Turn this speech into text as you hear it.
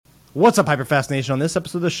What's up, Hyperfast Nation? On this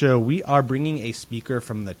episode of the show, we are bringing a speaker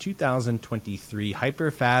from the 2023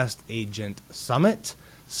 Hyperfast Agent Summit.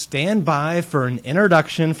 Stand by for an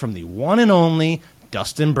introduction from the one and only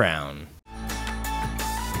Dustin Brown.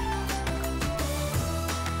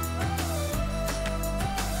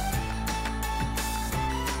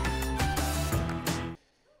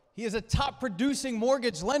 He is a top-producing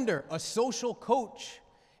mortgage lender, a social coach,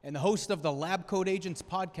 and the host of the Lab Coat Agents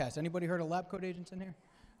podcast. Anybody heard of Lab Coat Agents in here?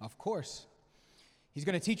 Of course. He's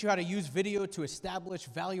going to teach you how to use video to establish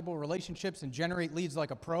valuable relationships and generate leads like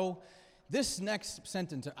a pro. This next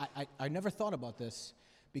sentence, I never thought about this,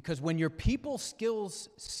 because when your people skills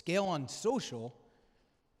scale on social,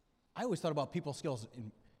 I always thought about people skills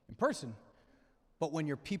in person, but when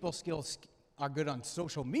your people skills are good on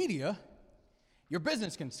social media, your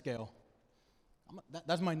business can scale.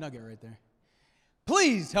 That's my nugget right there.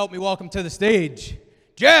 Please help me welcome to the stage,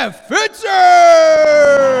 Jeff Fitzer!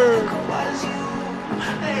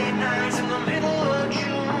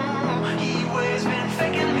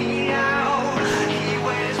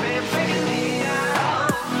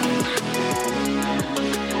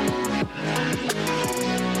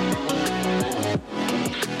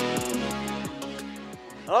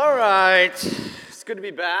 All right, it's good to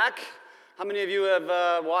be back. How many of you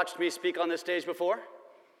have watched me speak on this stage before?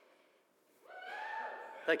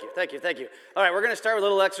 Thank you. All right, we're going to start with a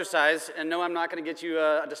little exercise, and no, I'm not going to get you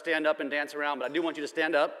to stand up and dance around, but I do want you to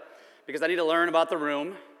stand up because I need to learn about the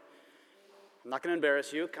room. I'm not going to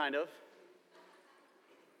embarrass you, kind of.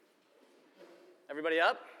 Everybody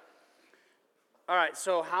up? All right,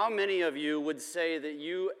 so how many of you would say that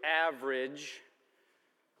you average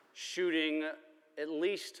shooting at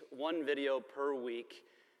least one video per week?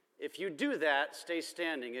 If you do that, stay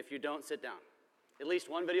standing. If you don't, sit down. At least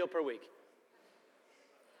one video per week.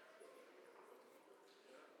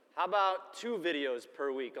 How about 2 videos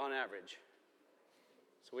per week on average?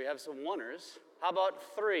 So we have some oneers. How about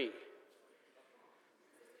 3?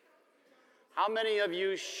 How many of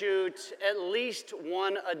you shoot at least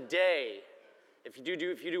one a day? If you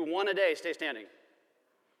do one a day, stay standing.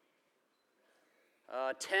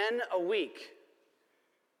 10 a week.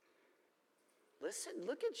 Listen,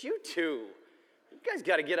 look at you two. You guys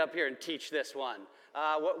got to get up here and teach this one.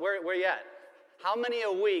 Where you at? How many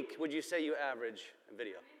a week would you say you average a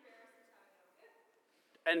video?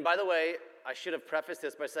 And by the way, I should have prefaced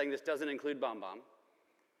this by saying this doesn't include BombBomb.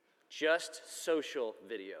 Just social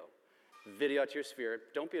video. Video out to your sphere.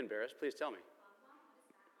 Don't be embarrassed. Please tell me.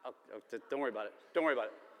 Oh, don't worry about it. Don't worry about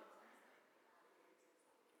it.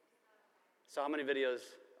 So how many videos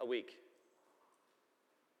a week?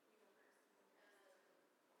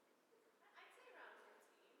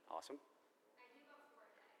 Awesome.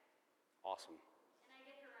 Awesome. And I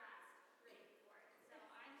get harassed right before it, so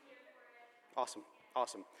I'm here for it.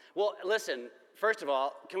 Awesome. Well, listen, first of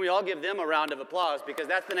all, can we all give them a round of applause, because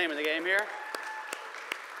that's the name of the game here.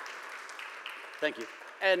 Thank you.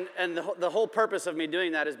 And the whole purpose of me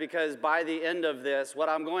doing that is because by the end of this, what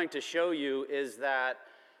I'm going to show you is that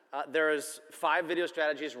there's 5 video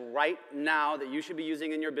strategies right now that you should be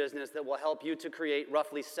using in your business that will help you to create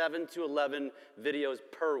roughly 7 to 11 videos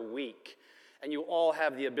per week. And you all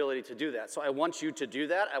have the ability to do that. So I want you to do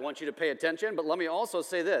that. I want you to pay attention. But let me also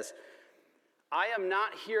say this. I am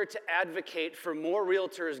not here to advocate for more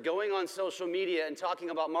realtors going on social media and talking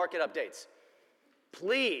about market updates.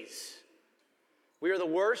 Please. We are the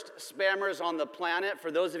worst spammers on the planet. For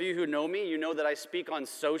those of you who know me, you know that I speak on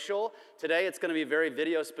social. Today it's going to be very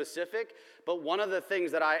video specific. But one of the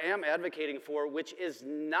things that I am advocating for, which is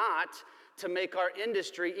not to make our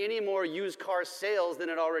industry any more used car sales than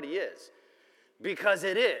it already is. Because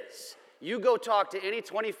it is. You go talk to any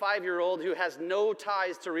 25-year-old who has no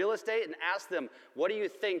ties to real estate and ask them, what do you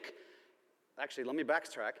think? Actually, let me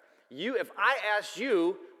backtrack. If I ask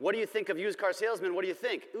you, what do you think of used car salesmen? What do you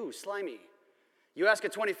think? Ooh, slimy. You ask a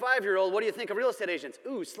 25-year-old, what do you think of real estate agents?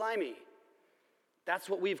 Ooh, slimy. That's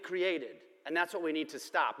what we've created, and that's what we need to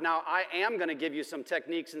stop. Now, I am going to give you some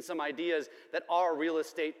techniques and some ideas that are real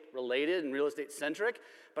estate related and real estate centric,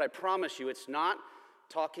 but I promise you it's not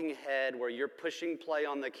talking head where you're pushing play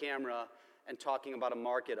on the camera and talking about a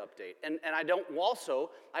market update. And I don't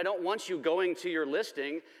want you going to your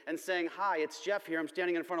listing and saying, hi, it's Jeff here. I'm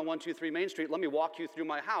standing in front of 123 Main Street. Let me walk you through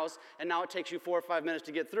my house. And now it takes you 4 or 5 minutes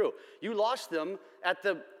to get through. You lost them at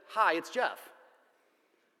the, hi, it's Jeff.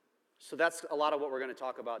 So that's a lot of what we're going to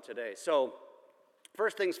talk about today. So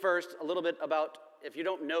first things first, a little bit about, if you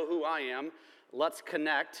don't know who I am, let's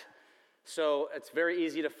connect. So it's very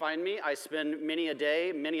easy to find me. I spend many a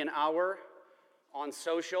day, many an hour on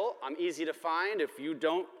social. I'm easy to find. If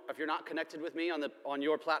you're not connected with me on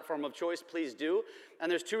your platform of choice, please do.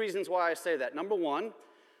 And there's two reasons why I say that. Number one,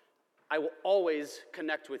 I will always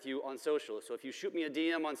connect with you on social. So if you shoot me a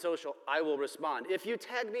DM on social, I will respond. If you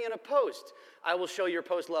tag me in a post, I will show your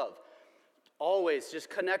post love. Always just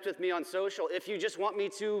connect with me on social. If you just want me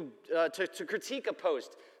to critique a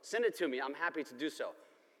post, send it to me. I'm happy to do so.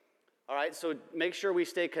 All right, so make sure we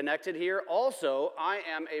stay connected here. Also, I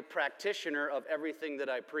am a practitioner of everything that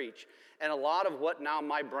I preach. And a lot of what now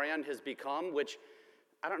my brand has become, which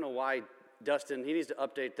I don't know why Dustin, he needs to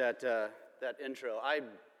update that intro. I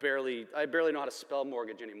barely know how to spell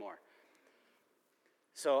mortgage anymore.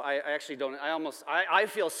 So I actually don't, I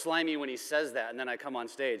feel slimy when he says that, and then I come on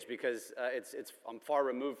stage because I'm far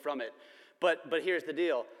removed from it. But here's the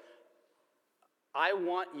deal. I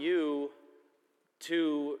want you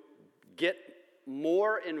to get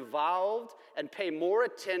more involved and pay more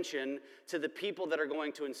attention to the people that are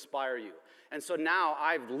going to inspire you. And so now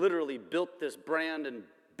I've literally built this brand and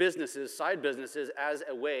businesses, side businesses, as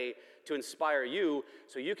a way to inspire you,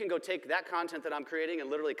 so you can go take that content that I'm creating and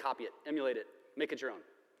literally copy it, emulate it, make it your own.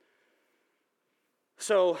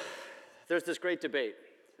 So there's this great debate.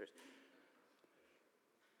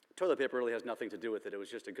 Toilet paper really has nothing to do with it. It was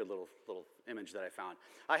just a good little image that I found.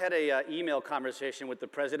 I had a email conversation with the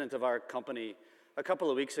president of our company a couple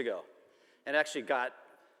of weeks ago, and actually got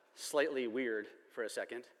slightly weird for a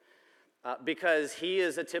second, because he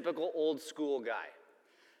is a typical old school guy.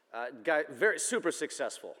 Guy, very super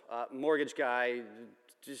successful, mortgage guy,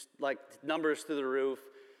 just like numbers through the roof.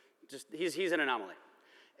 Just he's an anomaly.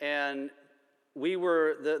 And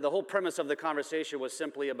the whole premise of the conversation was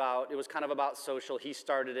simply it was kind of about social. He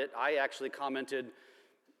started it. I actually commented,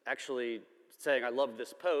 saying I love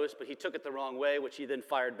this post, but he took it the wrong way, which he then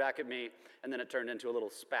fired back at me, and then it turned into a little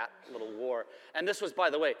spat, a little war. And this was, by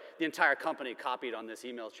the way, the entire company copied on this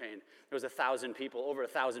email chain. There was over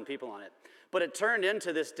 1,000 people on it. But it turned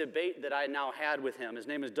into this debate that I now had with him. His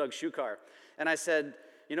name is Doug Shukar. And I said,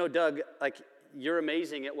 Doug, you're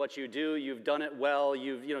amazing at what you do. You've done it well.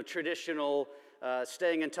 Traditional,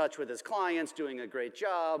 staying in touch with his clients, doing a great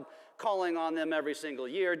job, calling on them every single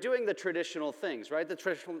year, doing the traditional things, right? The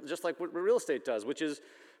traditional, just like what real estate does, which is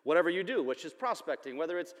whatever you do, which is prospecting,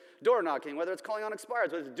 whether it's door knocking, whether it's calling on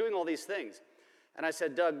expireds, whether it's doing all these things. And I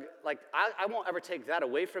said, Doug, I won't ever take that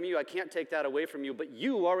away from you. I can't take that away from you, but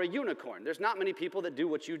you are a unicorn. There's not many people that do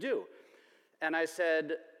what you do. And I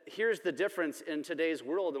said, here's the difference in today's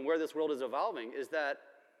world and where this world is evolving, is that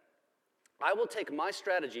I will take my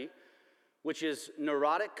strategy, which is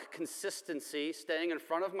neurotic consistency, staying in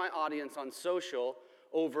front of my audience on social,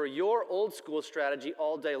 over your old school strategy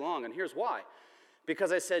all day long. And here's why.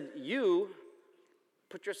 Because I said, you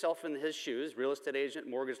put yourself in his shoes, real estate agent,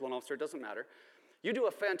 mortgage loan officer, it doesn't matter. You do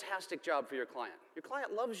a fantastic job for your client. Your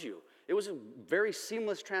client loves you. It was a very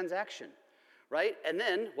seamless transaction, right? And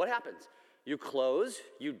then what happens? You close,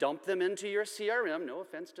 you dump them into your CRM. No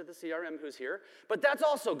offense to the CRM who's here, but that's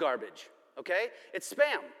also garbage, okay? It's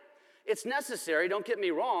spam. It's necessary, don't get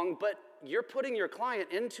me wrong, but you're putting your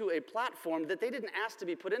client into a platform that they didn't ask to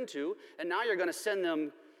be put into, and now you're gonna send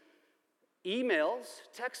them emails,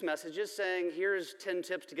 text messages saying, here's 10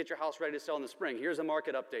 tips to get your house ready to sell in the spring. Here's a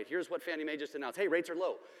market update. Here's what Fannie Mae just announced. Hey, rates are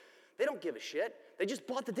low. They don't give a shit. They just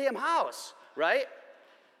bought the damn house, right?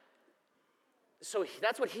 So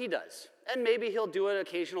that's what he does. And maybe he'll do an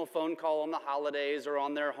occasional phone call on the holidays or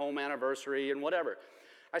on their home anniversary and whatever.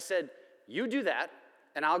 I said, you do that,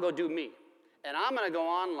 and I'll go do me. And I'm going to go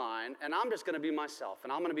online, and I'm just going to be myself,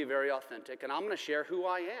 and I'm going to be very authentic, and I'm going to share who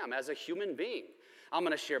I am as a human being. I'm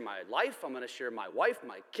going to share my life. I'm going to share my wife,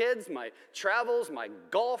 my kids, my travels, my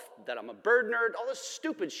golf, that I'm a bird nerd, all this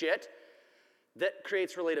stupid shit that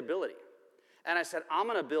creates relatability. And I said, I'm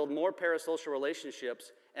going to build more parasocial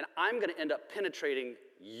relationships, and I'm going to end up penetrating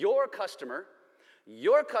your customer.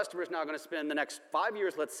 Your customer is now going to spend the next 5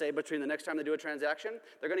 years, let's say, between the next time they do a transaction.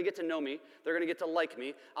 They're going to get to know me. They're going to get to like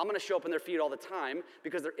me. I'm going to show up in their feed all the time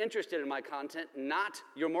because they're interested in my content, not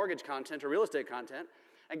your mortgage content or real estate content.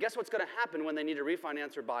 And guess what's going to happen when they need to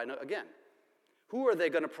refinance or buy again? Who are they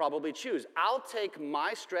going to probably choose? I'll take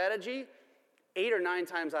my strategy 8 or 9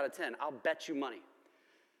 times out of 10. I'll bet you money.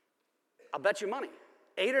 I'll bet you money.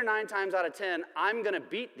 8 or 9 times out of 10, I'm going to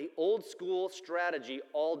beat the old school strategy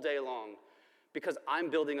all day long because I'm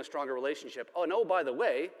building a stronger relationship. Oh, and by the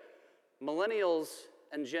way, millennials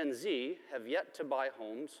and Gen Z have yet to buy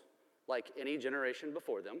homes like any generation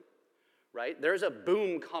before them, right? There's a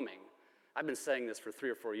boom coming. I've been saying this for 3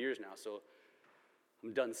 or 4 years now, so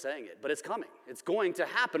I'm done saying it. But it's coming. It's going to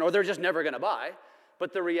happen, or they're just never going to buy.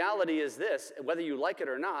 But the reality is this, whether you like it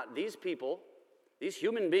or not, these people, these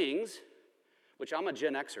human beings, which I'm a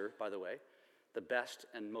Gen Xer, by the way, the best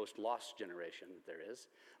and most lost generation that there is.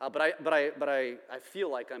 But I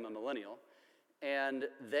feel like I'm a millennial, and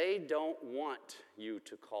they don't want you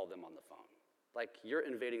to call them on the phone. Like, you're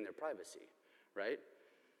invading their privacy, right?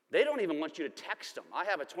 They don't even want you to text them. I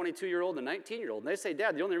have a 22-year-old and a 19-year-old, and they say,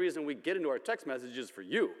 Dad, the only reason we get into our text messages is for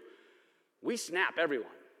you. We snap everyone.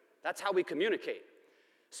 That's how we communicate.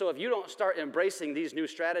 So if you don't start embracing these new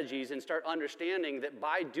strategies and start understanding that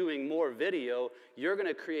by doing more video, you're going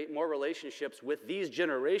to create more relationships with these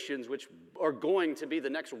generations, which are going to be the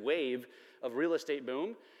next wave of real estate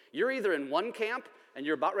boom, you're either in one camp and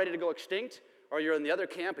you're about ready to go extinct, or you're in the other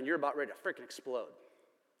camp and you're about ready to freaking explode.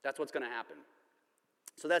 That's what's going to happen.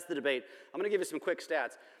 So that's the debate. I'm going to give you some quick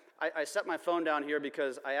stats. I set my phone down here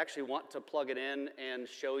because I actually want to plug it in and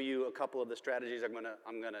show you a couple of the strategies I'm going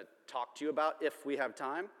to talk to you about if we have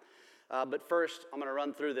time. But first, I'm going to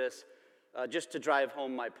run through this just to drive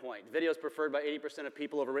home my point. Video is preferred by 80% of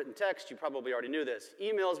people over written text. You probably already knew this.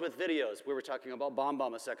 Emails with videos. We were talking about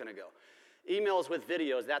BombBomb a second ago. Emails with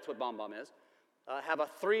videos, that's what BombBomb is. Have a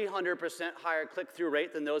 300% higher click-through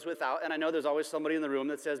rate than those without. And I know there's always somebody in the room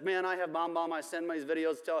that says, man, I have BombBomb. I send my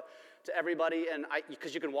videos to everybody, and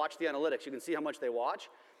because you can watch the analytics. You can see how much they watch.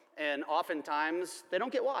 And oftentimes, they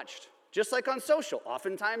don't get watched. Just like on social.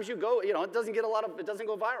 Oftentimes, it doesn't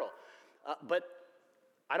go viral. But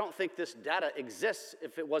I don't think this data exists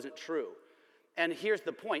if it wasn't true. And here's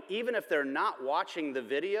the point. Even if they're not watching the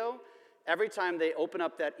video, every time they open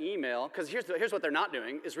up that email, because here's what they're not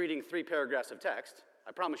doing, is reading 3 paragraphs of text.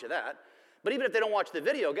 I promise you that. But even if they don't watch the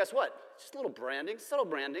video, guess what? Just a little branding, subtle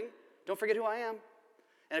branding. Don't forget who I am.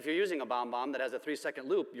 And if you're using a BombBomb that has a 3-second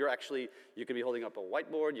loop, you can be holding up a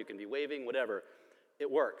whiteboard, you can be waving, whatever. It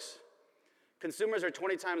works. Consumers are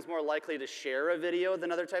 20 times more likely to share a video than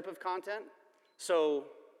other type of content. So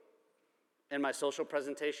in my social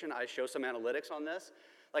presentation, I show some analytics on this.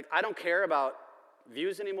 Like, I don't care about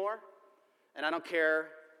views anymore. And I don't care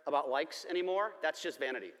about likes anymore. That's just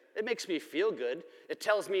vanity. It makes me feel good. It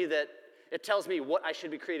tells me what I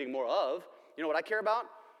should be creating more of. You know what I care about?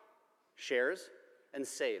 Shares and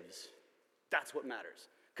saves. That's what matters.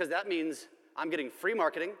 Because that means I'm getting free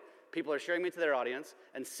marketing, people are sharing me to their audience,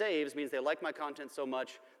 and saves means they like my content so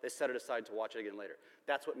much, they set it aside to watch it again later.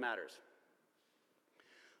 That's what matters.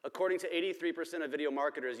 According to 83% of video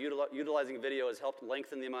marketers, utilizing video has helped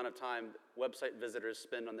lengthen the amount of time website visitors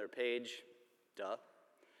spend on their page. Duh.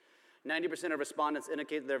 90% of respondents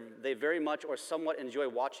indicate they very much or somewhat enjoy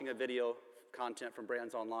watching a video content from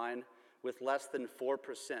brands online, with less than 4%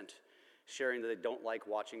 sharing that they don't like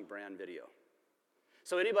watching brand video.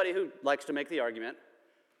 So anybody who likes to make the argument,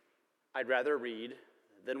 I'd rather read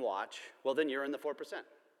than watch, well, then you're in the 4%.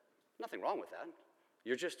 Nothing wrong with that.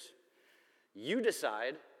 You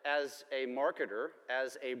decide as a marketer,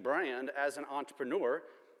 as a brand, as an entrepreneur,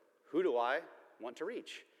 who do I want to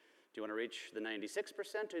reach? Do you want to reach the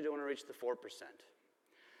 96% or do you want to reach the 4%?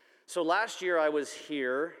 So last year I was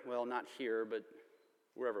here, well, not here, but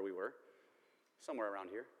wherever we were, somewhere around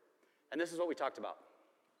here. And this is what we talked about.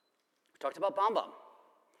 We talked about BombBomb.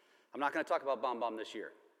 I'm not going to talk about BombBomb this year.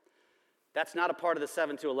 That's not a part of the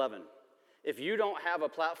 7 to 11. If you don't have a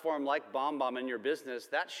platform like BombBomb in your business,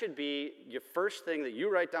 that should be your first thing that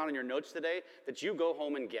you write down in your notes today that you go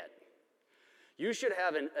home and get. You should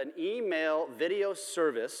have an email video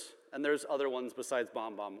service, and there's other ones besides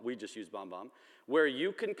BombBomb. We just use BombBomb, where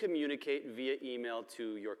you can communicate via email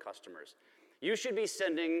to your customers. You should be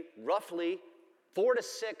sending roughly 4 to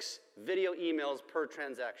 6 video emails per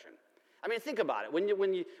transaction. I mean, think about it. When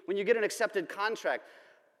you get an accepted contract,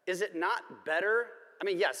 is it not better? I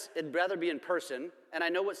mean, yes, it'd rather be in person, and I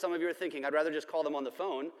know what some of you are thinking. I'd rather just call them on the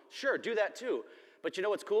phone. Sure, do that too. But you know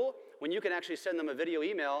what's cool? When you can actually send them a video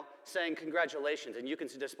email saying congratulations, and you can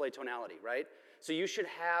display tonality, right? So you should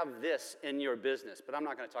have this in your business, but I'm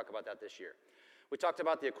not going to talk about that this year. We talked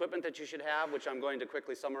about the equipment that you should have, which I'm going to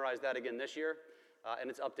quickly summarize that again this year, and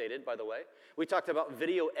it's updated, by the way. We talked about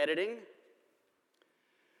video editing.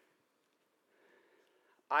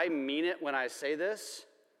 I mean it when I say this.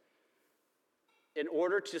 In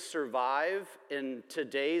order to survive in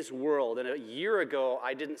today's world, and a year ago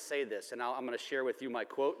I didn't say this, and I'm going to share with you my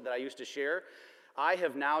quote that I used to share. I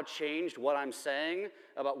have now changed what I'm saying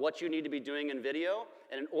about what you need to be doing in video,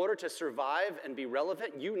 and in order to survive and be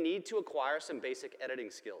relevant, you need to acquire some basic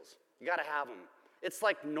editing skills. You got to have them. It's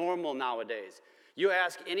like normal nowadays. You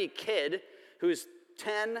ask any kid who's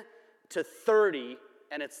 10 to 30,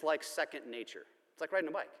 and it's like second nature. It's like riding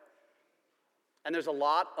a bike. And there's a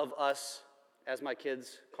lot of us, as my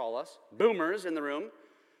kids call us, boomers in the room,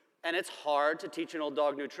 And it's hard to teach an old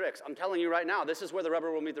dog new tricks. I'm telling you right now, this is where the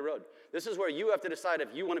rubber will meet the road. This is where you have to decide if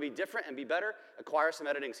you want to be different and be better, acquire some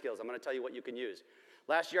editing skills. I'm going to tell you what you can use.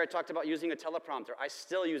 Last year I talked about using a teleprompter. I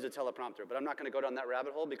still use a teleprompter, but I'm not going to go down that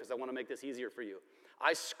rabbit hole because I want to make this easier for you.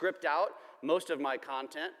 I script out most of my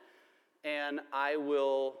content, and I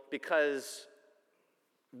will, because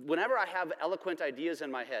whenever I have eloquent ideas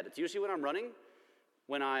in my head, it's usually when I'm running,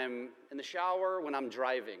 when I'm in the shower, when I'm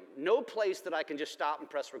driving. No place that I can just stop and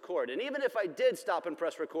press record. And even if I did stop and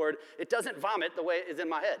press record, it doesn't vomit the way it is in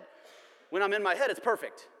my head. When I'm in my head, it's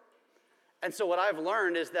perfect. And so what I've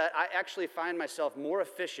learned is that I actually find myself more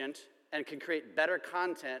efficient and can create better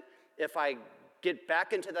content if I get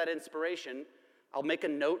back into that inspiration. I'll make a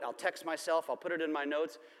note, I'll text myself, I'll put it in my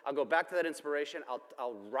notes, I'll go back to that inspiration,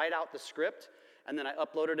 I'll write out the script, and then I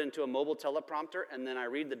upload it into a mobile teleprompter, and then I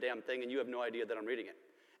read the damn thing, and you have no idea that I'm reading it.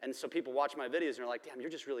 And so people watch my videos, and they're like, damn, you're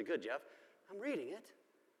just really good, Jeff. I'm reading it.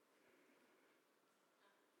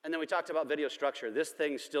 And then we talked about video structure. This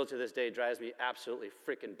thing still to this day drives me absolutely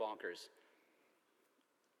freaking bonkers.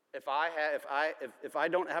 If I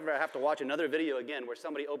don't ever have to watch another video again where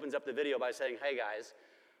somebody opens up the video by saying, hey guys,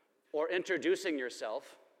 or introducing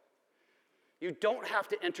yourself, you don't have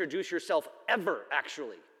to introduce yourself ever,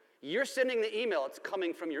 actually. You're sending the email, it's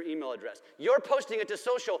coming from your email address. You're posting it to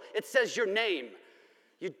social, it says your name.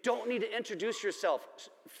 You don't need to introduce yourself.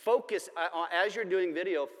 Focus, as you're doing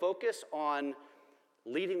video, focus on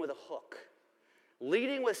leading with a hook.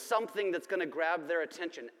 Leading with something that's going to grab their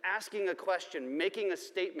attention, asking a question, making a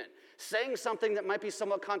statement, saying something that might be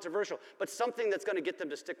somewhat controversial, but something that's going to get them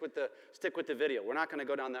to stick with the video. We're not going to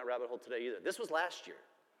go down that rabbit hole today either. This was last year.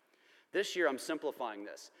 This year I'm simplifying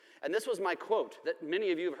this. And this was my quote that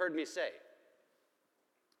many of you have heard me say.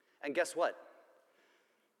 And guess what?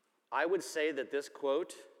 I would say that this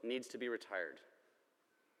quote needs to be retired.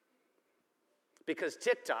 Because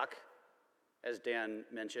TikTok, as Dan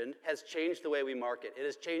mentioned, has changed the way we market. It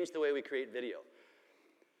has changed the way we create video.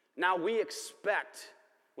 Now we expect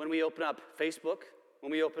when we open up Facebook,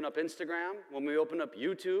 when we open up Instagram, when we open up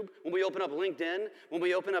YouTube, when we open up LinkedIn, when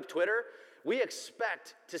we open up Twitter, we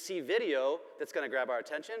expect to see video that's going to grab our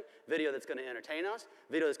attention, video that's going to entertain us,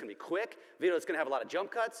 video that's going to be quick, video that's going to have a lot of jump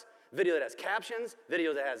cuts, video that has captions,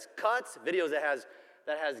 video that has cuts, videos that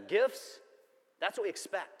has GIFs. That's what we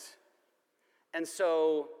expect. And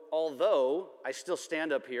so, although I still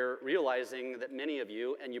stand up here realizing that many of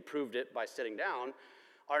you, and you proved it by sitting down,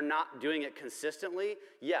 are not doing it consistently,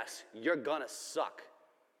 yes, you're gonna suck.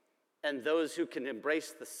 And those who can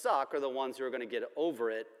embrace the suck are the ones who are gonna get over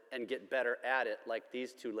it and get better at it, like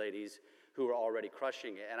these two ladies who are already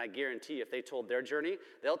crushing it. And I guarantee if they told their journey,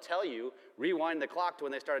 they'll tell you, rewind the clock to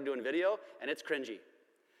when they started doing video, and it's cringy.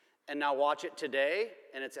 And now watch it today,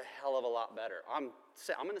 and it's a hell of a lot better. I'm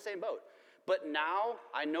in the same boat. But now,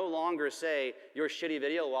 I no longer say your shitty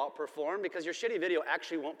video will outperform, because your shitty video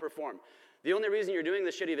actually won't perform. The only reason you're doing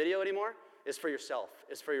the shitty video anymore is for yourself,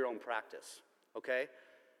 is for your own practice, okay?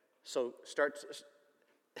 So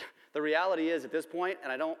the reality is at this point,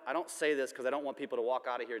 and I don't say this because I don't want people to walk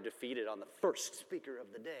out of here defeated on the first speaker of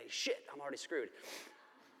the day. Shit, I'm already screwed.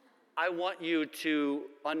 I want you to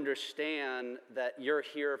understand that you're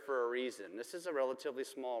here for a reason. This is a relatively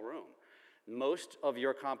small room. Most of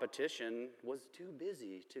your competition was too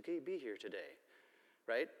busy to be here today,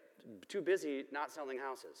 right? Too busy not selling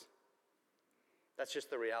houses. That's just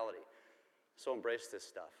the reality. So embrace this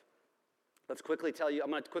stuff. I'm going to quickly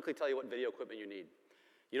tell you what video equipment you need.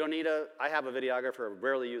 You don't need I have a videographer,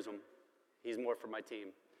 rarely use him. He's more for my team.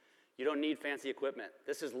 You don't need fancy equipment.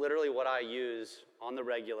 This is literally what I use on the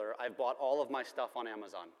regular. I've bought all of my stuff on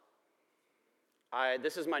Amazon.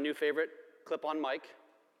 This is my new favorite clip-on mic.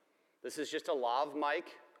 This is just a lav mic.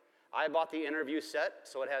 I bought the interview set,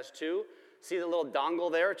 so it has two. See the little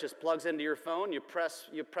dongle there? It just plugs into your phone. You press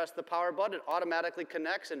the power button, it automatically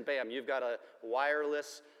connects, and bam, you've got a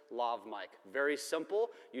wireless lav mic. Very simple.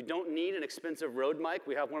 You don't need an expensive Rode mic.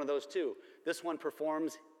 We have one of those too. This one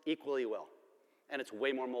performs equally well, and it's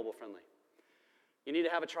way more mobile friendly. You need to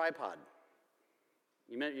have a tripod.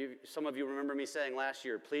 Some of you remember me saying last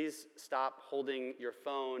year, please stop holding your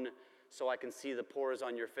phone so I can see the pores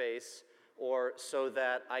on your face, or so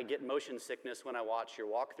that I get motion sickness when I watch your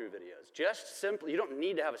walkthrough videos. Just simply, you don't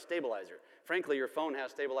need to have a stabilizer. Frankly, your phone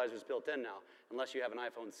has stabilizers built in now, unless you have an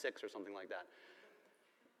iPhone 6 or something like that.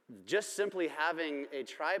 Just simply having a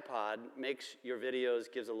tripod makes your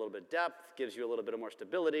videos, gives a little bit of depth, gives you a little bit of more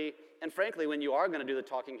stability, and frankly, when you are gonna do the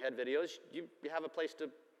talking head videos, you have a place to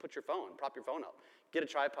put your phone, prop your phone up. Get a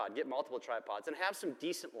tripod, get multiple tripods, and have some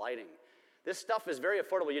decent lighting. This stuff is very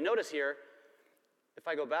affordable. You notice here, if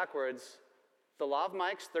I go backwards, The lav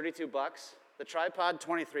mic's 32 bucks, the tripod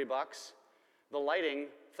 23 bucks, the lighting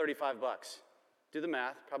 35 bucks. Do the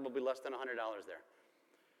math, probably less than $100 there.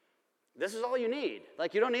 This is all you need.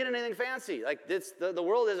 Like, you don't need anything fancy. Like, the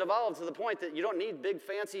world has evolved to the point that you don't need big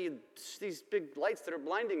fancy, these big lights that are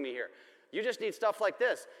blinding me here. You just need stuff like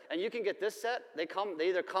this. And you can get this set. They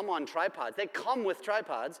either come on tripods. They come with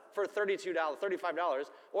tripods for $35,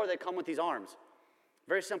 or they come with these arms.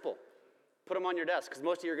 Very simple. Put them on your desk, because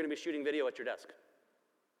most of you are going to be shooting video at your desk.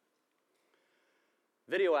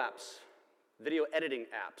 Video apps, video editing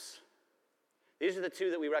apps. These are the two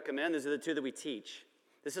that we recommend. These are the two that we teach.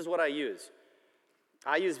 This is what I use.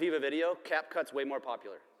 I use Viva Video. CapCut's way more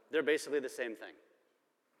popular. They're basically the same thing.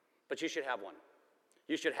 But you should have one.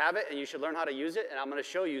 You should have it, and you should learn how to use it, and I'm going to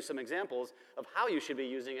show you some examples of how you should be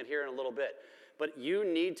using it here in a little bit. But you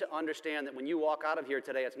need to understand that when you walk out of here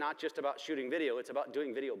today, it's not just about shooting video, it's about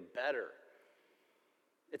doing video better.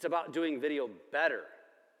 It's about doing video better.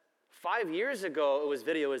 5 years ago, it was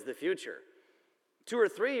video is the future. 2 or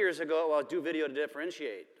 3 years ago, well, do video to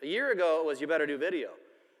differentiate. A year ago, it was you better do video.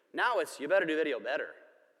 Now it's you better do video better,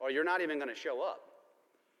 or you're not even going to show up.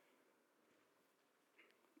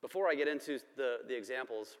 Before I get into the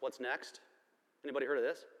examples, what's next? Anybody heard of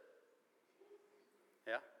this?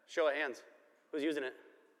 Yeah? Show of hands. Who's using it?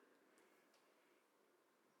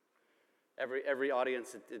 Every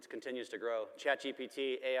audience, it continues to grow.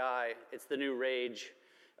 ChatGPT, AI, it's the new rage.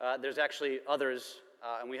 There's actually others,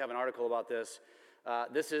 and we have an article about this.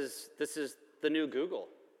 This is the new Google.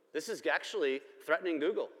 This is actually threatening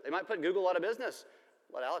Google. They might put Google out of business.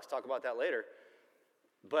 Let Alex talk about that later.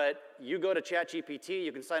 But you go to ChatGPT,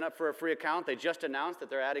 you can sign up for a free account. They just announced that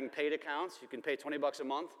they're adding paid accounts. You can pay $20 a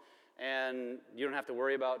month, and you don't have to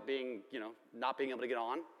worry about not being able to get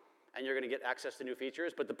on, and you're going to get access to new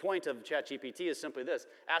features. But the point of ChatGPT is simply this.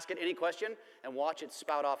 Ask it any question, and watch it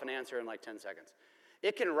spout off an answer in like 10 seconds.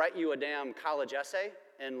 It can write you a damn college essay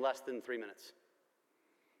in less than 3 minutes.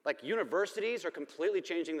 Like, universities are completely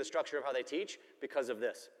changing the structure of how they teach because of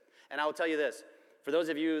this. And I will tell you this, for those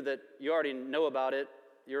of you that you already know about it,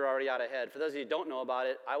 you're already out ahead. For those of you who don't know about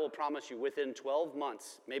it, I will promise you within 12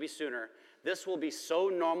 months, maybe sooner, this will be so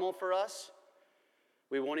normal for us,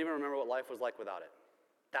 we won't even remember what life was like without it.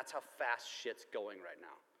 That's how fast shit's going right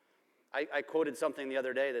now. I quoted something the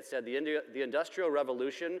other day that said the Industrial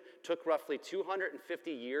Revolution took roughly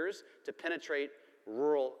 250 years to penetrate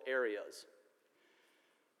rural areas.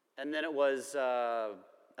 And then it was, I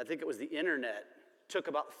think it was the internet, took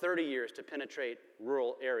about 30 years to penetrate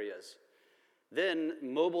rural areas. Then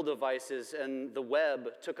mobile devices and the web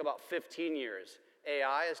took about 15 years.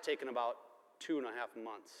 AI has taken about 2.5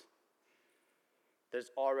 months.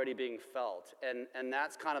 That's already being felt. And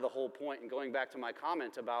that's kind of the whole point. And going back to my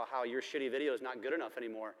comment about how your shitty video is not good enough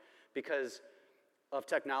anymore because of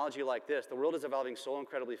technology like this. The world is evolving so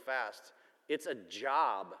incredibly fast. It's a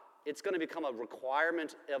job. It's going to become a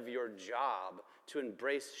requirement of your job to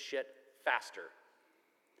embrace shit faster.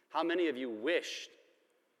 How many of you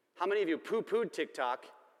poo-pooed TikTok,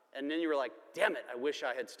 and then you were like, damn it, I wish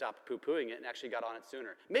I had stopped poo-pooing it and actually got on it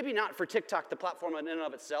sooner? Maybe not for TikTok, the platform in and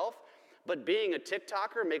of itself, but being a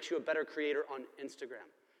TikToker makes you a better creator on Instagram.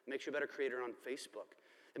 It makes you a better creator on Facebook.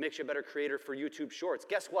 It makes you a better creator for YouTube Shorts.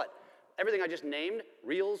 Guess what? Everything I just named,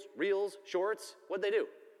 Reels, Shorts, what'd they do?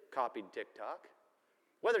 Copied TikTok.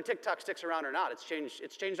 Whether TikTok sticks around or not, it's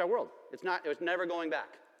changed our world. It's never going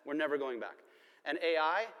back. We're never going back. And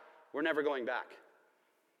AI, we're never going back.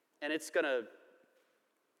 And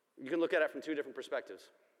you can look at it from two different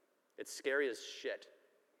perspectives. It's scary as shit.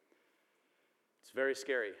 It's very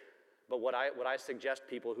scary. But what I suggest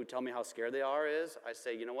people who tell me how scared they are is, I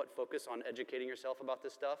say, you know what, focus on educating yourself about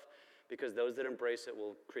this stuff, because those that embrace it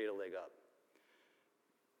will create a leg up.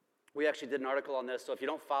 We actually did an article on this, so if you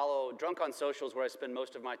don't follow, Drunk on Social is where I spend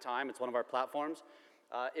most of my time. It's one of our platforms.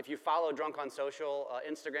 If you follow Drunk on Social,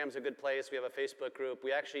 Instagram's a good place. We have a Facebook group.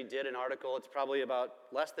 We actually did an article. It's probably about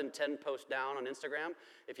less than 10 posts down on Instagram.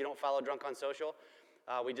 If you don't follow Drunk on Social,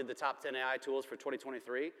 we did the top 10 AI tools for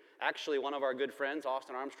 2023. Actually, one of our good friends,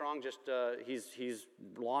 Austin Armstrong, he's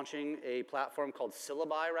launching a platform called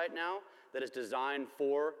Syllabi right now that is designed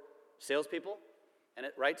for salespeople. And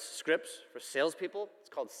it writes scripts for salespeople. It's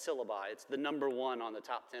called Syllabi. It's the #1 on the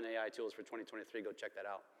top 10 AI tools for 2023. Go check that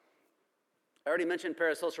out. I already mentioned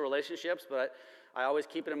parasocial relationships, but I always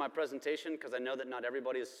keep it in my presentation because I know that not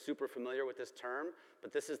everybody is super familiar with this term,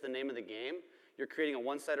 but this is the name of the game. You're creating a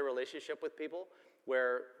one-sided relationship with people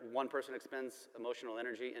where one person expends emotional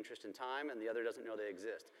energy, interest, and time, and the other doesn't know they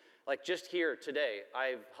exist. Like just here today,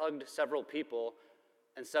 I've hugged several people,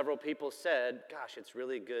 and several people said, gosh, it's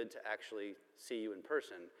really good to actually see you in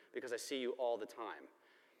person because I see you all the time.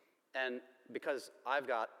 And because I've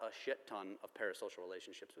got a shit ton of parasocial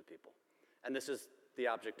relationships with people. And this is the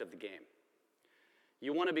object of the game.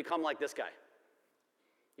 You want to become like this guy.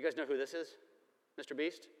 You guys know who this is? Mr.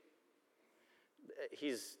 Beast?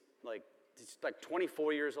 He's like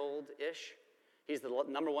 24 years old-ish. He's the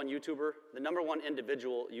number one YouTuber, the number one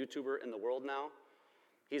individual YouTuber in the world now.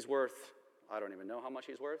 He's worth, I don't even know how much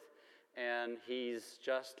he's worth. And he's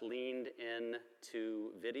just leaned into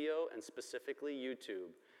video and specifically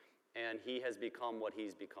YouTube. And he has become what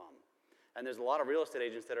he's become. And there's a lot of real estate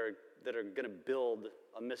agents that are going to build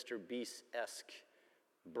a Mr. Beast-esque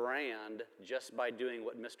brand just by doing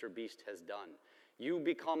what Mr. Beast has done. You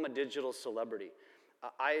become a digital celebrity.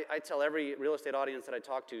 I tell every real estate audience that I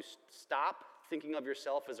talk to, stop thinking of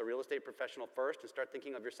yourself as a real estate professional first and start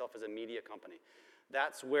thinking of yourself as a media company.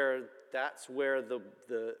 That's where the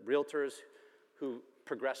realtors who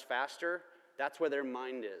progress faster, that's where their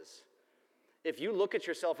mind is. If you look at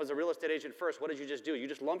yourself as a real estate agent first, what did you just do? You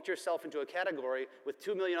just lumped yourself into a category with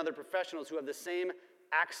 2 million other professionals who have the same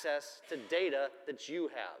access to data that you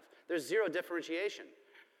have. There's zero differentiation.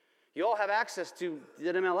 You all have access to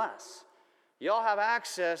the MLS. You all have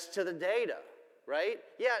access to the data, right?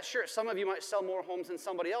 Yeah, sure, some of you might sell more homes than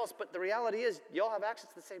somebody else, but the reality is you all have access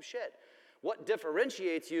to the same shit. What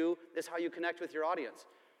differentiates you is how you connect with your audience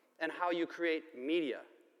and how you create media.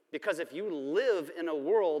 Because if you live in a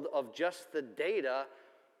world of just the data,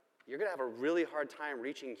 you're going to have a really hard time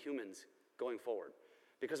reaching humans going forward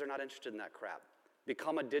because they're not interested in that crap.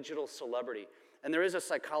 Become a digital celebrity. And there is a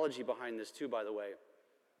psychology behind this too, by the way.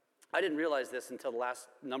 I didn't realize this until the last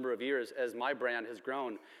number of years as my brand has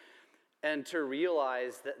grown. And to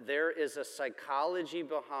realize that there is a psychology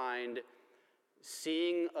behind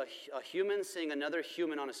seeing a human seeing another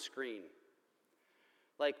human on a screen.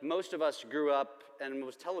 Like most of us grew up and it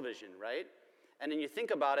was television, right? And then you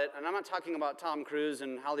think about it, and I'm not talking about Tom Cruise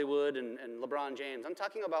and Hollywood and LeBron James. I'm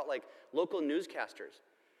talking about like local newscasters.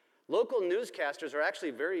 Local newscasters are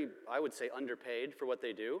actually very, I would say, underpaid for what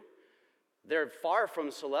they do. They're far from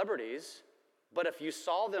celebrities, but if you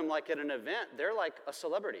saw them like at an event, they're like a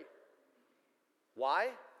celebrity. Why?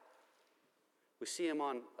 We see them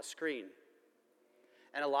on a screen.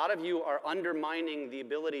 And a lot of you are undermining the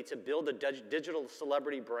ability to build a digital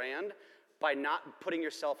celebrity brand by not putting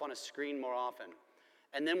yourself on a screen more often.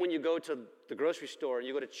 And then when you go to the grocery store, and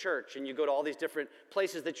you go to church, and you go to all these different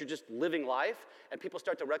places that you're just living life, and people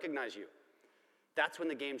start to recognize you, that's when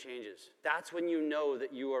the game changes. That's when you know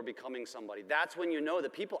that you are becoming somebody. That's when you know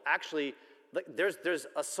that people actually, like, there's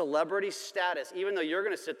a celebrity status, even though you're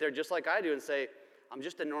going to sit there just like I do and say, I'm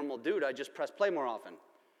just a normal dude, I just press play more often.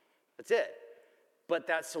 That's it. But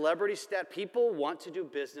that celebrity people want to do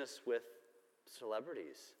business with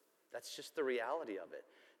celebrities. That's just the reality of it.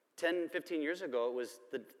 10, 15 years ago, it was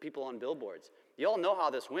the people on billboards. You all know how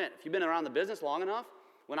this went. If you've been around the business long enough,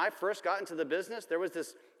 when I first got into the business, there was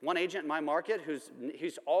this one agent in my market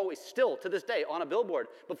who's always still to this day on a billboard.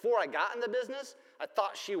 Before I got in the business, I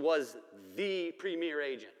thought she was the premier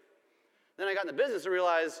agent. Then I got in the business and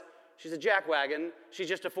realized she's a jackwagon. She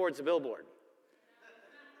just affords a billboard.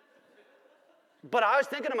 But I was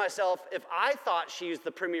thinking to myself, if I thought she's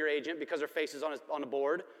the premier agent because her face is on a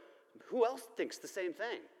board, who else thinks the same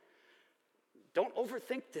thing? Don't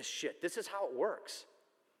overthink this shit. This is how it works.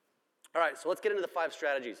 All right, so let's get into the 5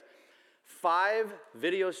 strategies. 5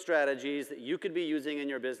 video strategies that you could be using in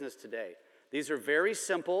your business today. These are very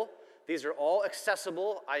simple. These are all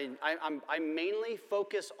accessible. I mainly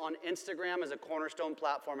focus on Instagram as a cornerstone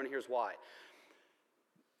platform, and here's why.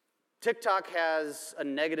 TikTok has a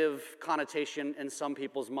negative connotation in some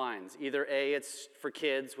people's minds. Either A, it's for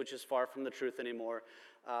kids, which is far from the truth anymore.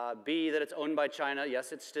 B, that it's owned by China.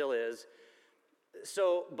 Yes, it still is.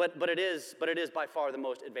 So, but it is by far the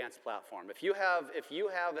most advanced platform. If you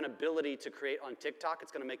have an ability to create on TikTok,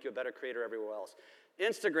 it's going to make you a better creator everywhere else.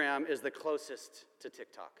 Instagram is the closest to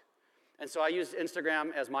TikTok. And so I use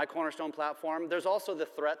Instagram as my cornerstone platform. There's also the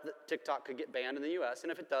threat that TikTok could get banned in the US,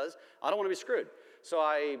 and if it does, I don't want to be screwed. So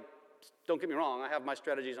don't get me wrong, I have my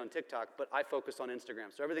strategies on TikTok, but I focus on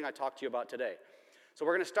Instagram. So everything I talked to you about today. So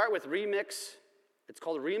we're going to start with Remix. It's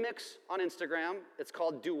called Remix on Instagram. It's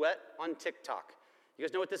called Duet on TikTok. You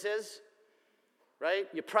guys know what this is? Right?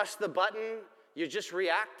 You press the button. You just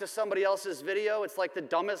react to somebody else's video. It's like the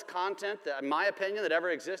dumbest content, in my opinion, that ever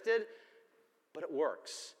existed. But it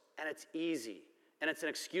works. And it's easy. And it's an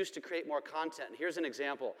excuse to create more content. And here's an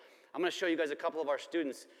example. I'm going to show you guys a couple of our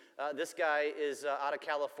students. This guy is out of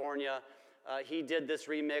California. He did this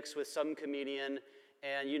remix with some comedian,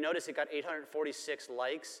 and you notice it got 846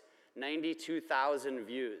 likes, 92,000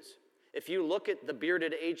 views. If you look at the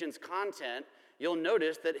Bearded Agent's content, you'll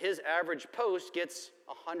notice that his average post gets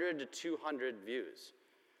 100 to 200 views.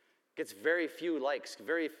 Gets very few likes,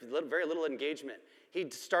 very little engagement.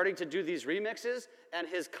 He's starting to do these remixes, and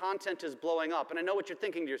his content is blowing up. And I know what you're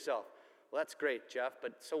thinking to yourself. Well, that's great, Jeff,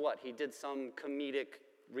 but so what? He did some comedic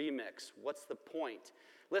remix. What's the point?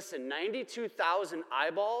 Listen, 92,000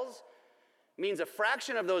 eyeballs means a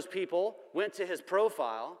fraction of those people went to his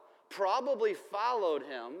profile, probably followed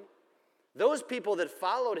him. Those people that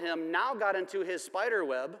followed him now got into his spider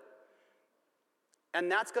web, and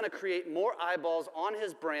that's going to create more eyeballs on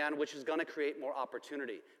his brand, which is going to create more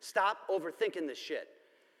opportunity. Stop overthinking this shit.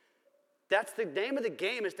 That's the name of the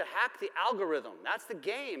game, is to hack the algorithm. That's the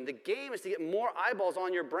game. The game is to get more eyeballs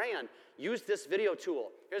on your brand. Use this video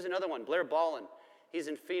tool. Here's another one, Blair Ballin. He's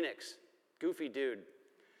in Phoenix. Goofy dude.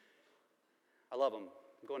 I love him.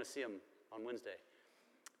 I'm going to see him on Wednesday.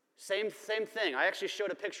 Same thing. I actually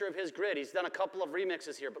showed a picture of his grid. He's done a couple of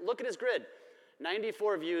remixes here, but look at his grid.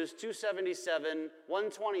 94 views, 277,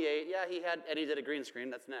 128. Yeah, and he did a green screen.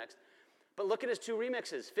 That's next. But look at his two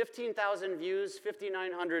remixes. 15,000 views,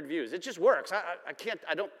 5,900 views. It just works.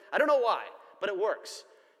 I don't know why, but it works.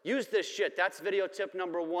 Use this shit. That's video tip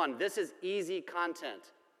number 1. This is easy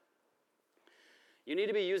content. You need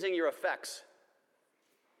to be using your effects.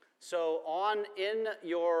 So in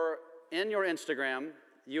your Instagram,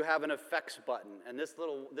 you have an effects button, and this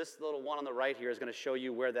little one on the right here is going to show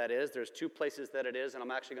you where that is. There's 2 places that it is, and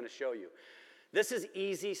I'm actually going to show you. This is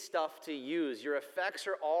easy stuff to use. Your effects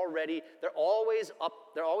are they're always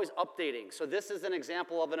updating. So this is an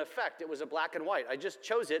example of an effect. It was a black and white. I just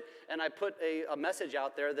chose it, and I put a message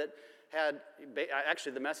out there that had,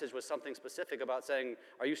 actually the message was something specific about saying,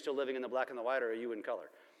 are you still living in the black and the white, or are you in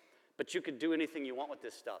color? But you could do anything you want with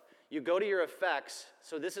this stuff. You go to your effects.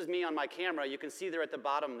 So this is me on my camera. You can see they're at the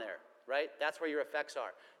bottom there, right? That's where your effects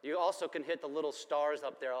are. You also can hit the little stars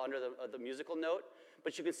up there under the musical note,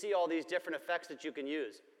 but you can see all these different effects that you can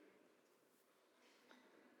use.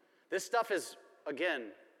 This stuff is, again,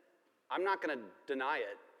 I'm not going to deny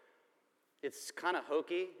it. It's kind of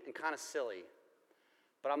hokey and kind of silly.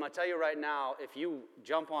 But I'm going to tell you right now, if you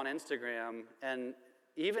jump on Instagram, and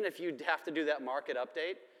even if you have to do that market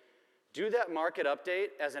update, do that market update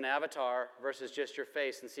as an avatar versus just your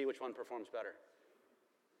face and see which one performs better.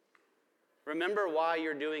 Remember why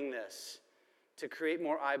you're doing this. To create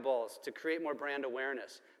more eyeballs, to create more brand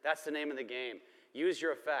awareness. That's the name of the game. Use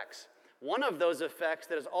your effects. One of those effects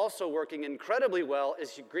that is also working incredibly well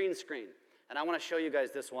is your green screen. And I want to show you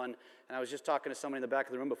guys this one. And I was just talking to somebody in the back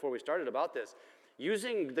of the room before we started about this.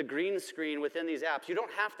 Using the green screen within these apps, you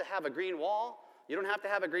don't have to have a green wall. You don't have to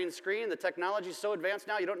have a green screen. The technology is so advanced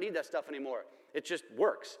now, you don't need that stuff anymore. It just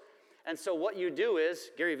works. And so what you do is,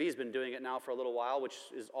 Gary Vee's been doing it now for a little while, which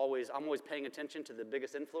is I'm always paying attention to the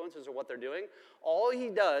biggest influencers or what they're doing. All he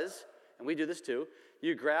does, and we do this too,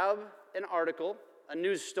 you grab an article, a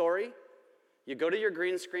news story, you go to your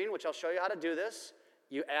green screen, which I'll show you how to do this,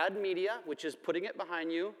 you add media, which is putting it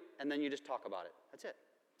behind you, and then you just talk about it. That's it.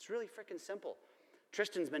 It's really freaking simple.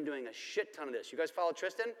 Tristan's been doing a shit ton of this. You guys follow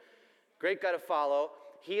Tristan? Great guy to follow.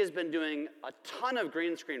 He has been doing a ton of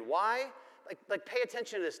green screen. Why? Like pay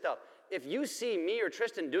attention to this stuff. If you see me or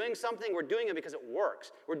Tristan doing something, we're doing it because it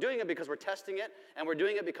works. We're doing it because we're testing it, and we're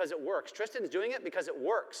doing it because it works. Tristan's doing it because it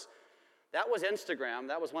works. That was Instagram.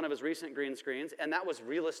 That was one of his recent green screens, and that was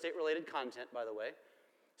real estate-related content, by the way.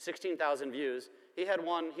 16,000 views. He had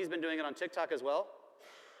one. He's been doing it on TikTok as well.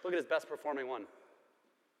 Look at his best performing one.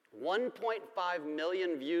 1.5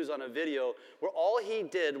 million views on a video where all he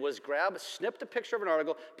did was snipped a picture of an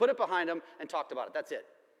article, put it behind him, and talked about it. That's it.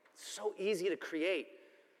 It's so easy to create.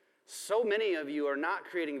 So many of you are not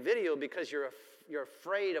creating video because you're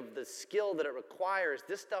afraid of the skill that it requires.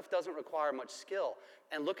 This stuff doesn't require much skill.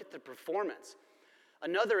 And look at the performance.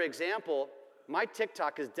 Another example, my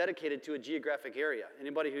TikTok is dedicated to a geographic area.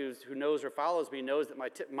 Anybody who knows or follows me knows that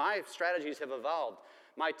my strategies have evolved.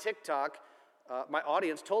 My TikTok, my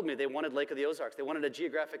audience told me they wanted Lake of the Ozarks. They wanted a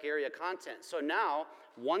geographic area content. So now,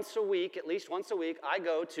 at least once a week, I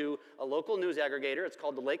go to a local news aggregator. It's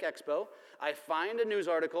called the Lake Expo. I find a news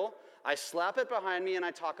article, I slap it behind me, and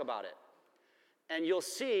I talk about it. And you'll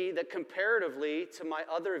see that comparatively to my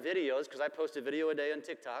other videos, because I post a video a day on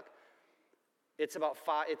TikTok, it's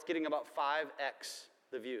getting about 5x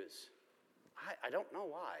the views. I don't know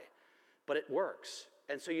why, but it works.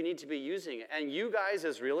 And so you need to be using it. And you guys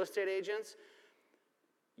as real estate agents,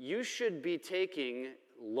 you should be taking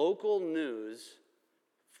local news,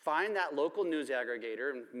 find that local news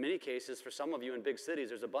aggregator. In many cases, for some of you in big cities,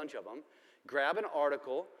 there's a bunch of them. Grab an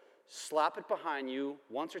article, slap it behind you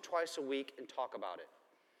once or twice a week, and talk about it.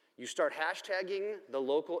 You start hashtagging the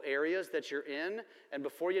local areas that you're in, and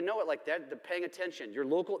before you know it, like that, they're paying attention.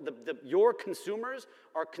 Your consumers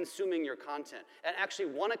are consuming your content and actually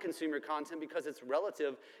want to consume your content because it's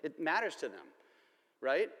relative, it matters to them,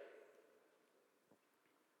 right?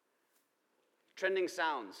 Trending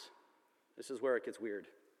sounds. This is where it gets weird.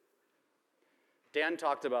 Dan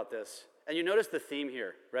talked about this, and you notice the theme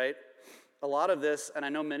here, right? A lot of this, and I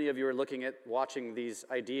know many of you are watching these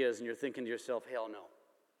ideas, and you're thinking to yourself, hell no.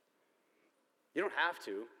 You don't have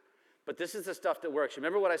to, but this is the stuff that works.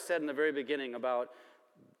 Remember what I said in the very beginning about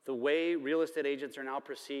the way real estate agents are now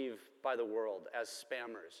perceived by the world as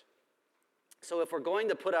spammers. So if we're going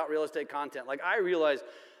to put out real estate content, like I realize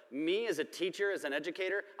me as a teacher, as an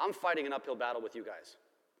educator, I'm fighting an uphill battle with you guys.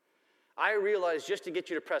 I realize just to get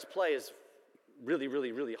you to press play is really,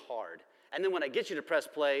 really, really hard. And then when I get you to press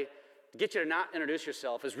play, to get you to not introduce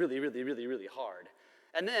yourself is really, really, really, really hard.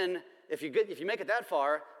 And then if you make it that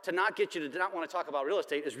far, to not get you to not want to talk about real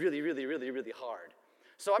estate is really, really, really, really hard.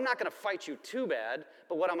 So I'm not going to fight you too bad,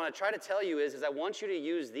 but what I'm going to try to tell you is I want you to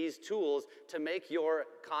use these tools to make your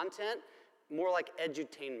content more like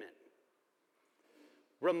edutainment.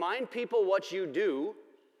 Remind people what you do,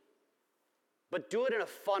 but do it in a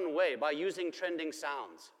fun way by using trending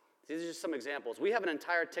sounds. These are just some examples. We have an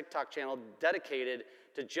entire TikTok channel dedicated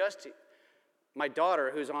to just my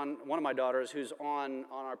daughter, one of my daughters who's on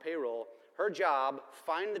our payroll. Her job,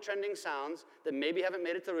 find the trending sounds that maybe haven't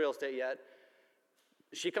made it to real estate yet.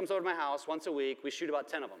 She comes over to my house once a week. We shoot about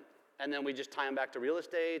 10 of them. And then we just tie them back to real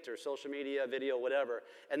estate or social media, video, whatever.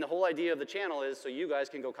 And the whole idea of the channel is so you guys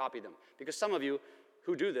can go copy them. Because some of you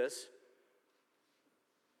who do this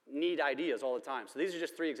need ideas all the time. So these are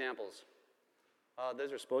just 3 examples.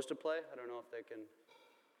 Those are supposed to play. I don't know if they can.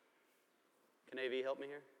 Can AV help me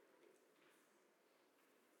here?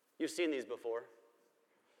 You've seen these before.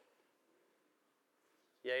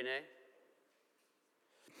 Yay, nay?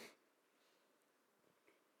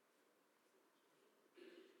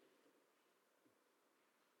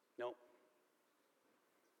 Nope.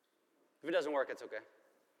 If it doesn't work, it's okay.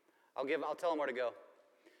 I'll tell them where to go.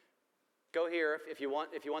 Go here if you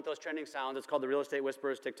want those trending sounds. It's called the Real Estate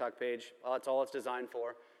Whisperers TikTok page. That's all it's designed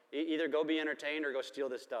for. Either go be entertained or go steal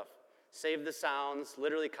this stuff. Save the sounds,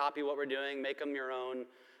 literally copy what we're doing, make them your own.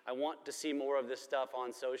 I want to see more of this stuff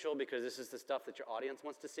on social because this is the stuff that your audience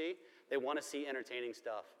wants to see. They want to see entertaining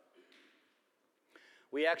stuff.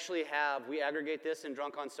 We aggregate this in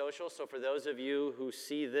Drunk on Social, so for those of you who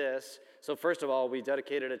see this, so first of all, we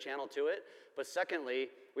dedicated a channel to it, but secondly,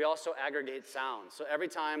 we also aggregate sounds. So every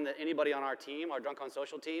time that anybody on our team, our Drunk on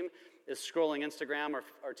Social team, is scrolling Instagram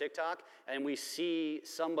or TikTok, and we see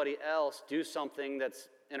somebody else do something that's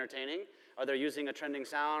entertaining, or they're using a trending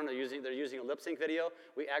sound, they're using a lip sync video,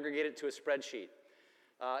 we aggregate it to a spreadsheet.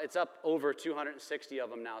 It's up over 260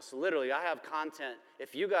 of them now. So literally, I have content.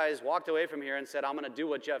 If you guys walked away from here and said, I'm going to do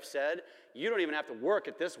what Jeff said, you don't even have to work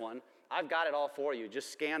at this one. I've got it all for you.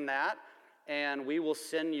 Just scan that, and we will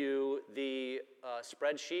send you the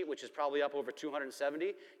spreadsheet, which is probably up over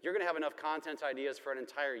 270. You're going to have enough content ideas for an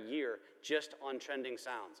entire year just on trending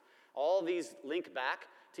sounds. All these link back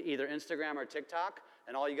to either Instagram or TikTok,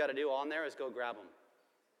 and all you got to do on there is go grab them.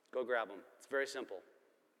 Go grab them. It's very simple.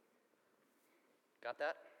 Got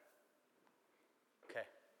that? Okay.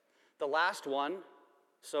 The last one,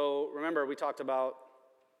 so remember we talked about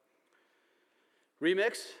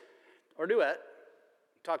remix or duet.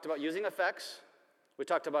 We talked about using effects. We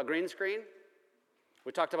talked about green screen.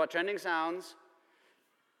 We talked about trending sounds.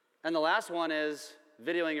 And the last one is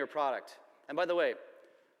videoing your product. And by the way,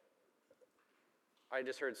 I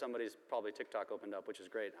just heard somebody's probably TikTok opened up, which is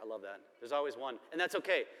great. I love that. There's always one. And that's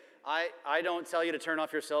okay. I don't tell you to turn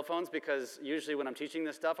off your cell phones because usually when I'm teaching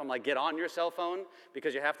this stuff, I'm like, get on your cell phone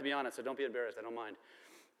because you have to be on it, so don't be embarrassed. I don't mind.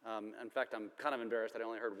 In fact, I'm kind of embarrassed that I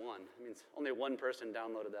only heard one. It means only one person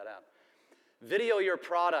downloaded that app. Video your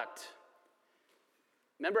product.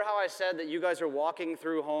 Remember how I said that you guys are walking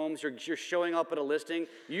through homes, you're showing up at a listing?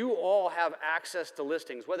 You all have access to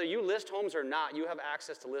listings. Whether you list homes or not, you have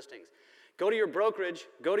access to listings. Go to your brokerage,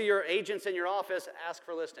 go to your agents in your office, ask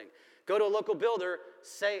for a listing. Go to a local builder,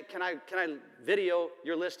 say, can I video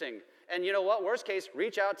your listing? And you know what? Worst case,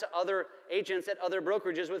 reach out to other agents at other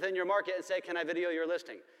brokerages within your market and say, can I video your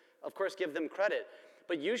listing? Of course, give them credit.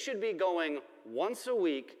 But you should be going once a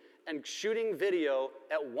week and shooting video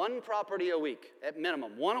at one property a week, at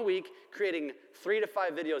minimum. One a week, creating 3 to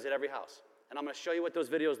 5 videos at every house. And I'm going to show you what those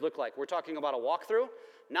videos look like. We're talking about a walkthrough,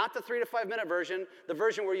 not the 3 to 5 minute version, the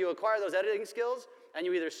version where you acquire those editing skills and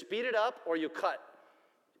you either speed it up or you cut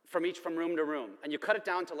from room to room. And you cut it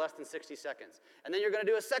down to less than 60 seconds. And then you're going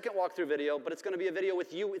to do a second walkthrough video, but it's going to be a video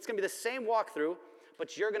with you. It's going to be the same walkthrough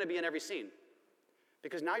but you're going to be in every scene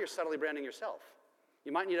because now you're subtly branding yourself.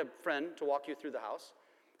 You might need a friend to walk you through the house.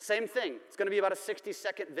 Same thing. It's going to be about a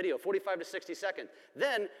 60-second video, 45 to 60 seconds.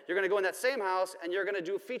 Then you're going to go in that same house and you're going to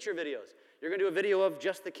do feature videos. You're going to do a video of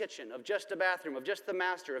just the kitchen, of just the bathroom, of just the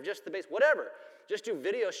master, of just the base, whatever. Just do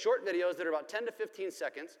videos, short videos that are about 10 to 15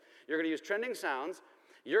 seconds. You're going to use trending sounds.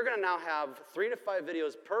 You're going to now have 3 to 5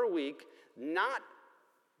 videos per week, not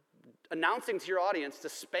announcing to your audience to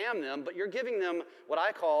spam them, but you're giving them what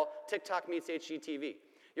I call TikTok meets HGTV.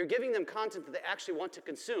 You're giving them content that they actually want to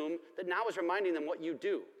consume that now is reminding them what you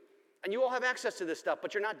do. And you all have access to this stuff,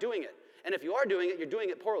 but you're not doing it. And if you are doing it, you're doing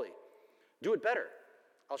it poorly. Do it better.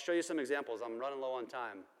 I'll show you some examples. I'm running low on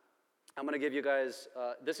time. I'm going to give you guys,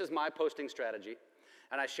 this is my posting strategy,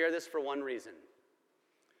 and I share this for one reason.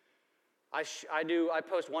 I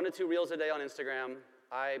post 1 to 2 reels a day on Instagram.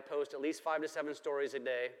 I post at least 5 to 7 stories a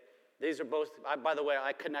day. These are both, by the way,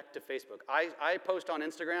 I connect to Facebook. I post on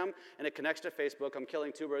Instagram, and it connects to Facebook. I'm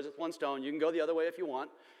killing 2 birds with 1 stone. You can go the other way if you want,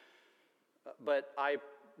 but I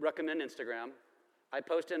recommend Instagram. I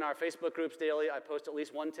post in our Facebook groups daily. I post at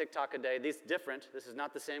least 1 TikTok a day. These different. This is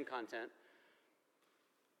not the same content,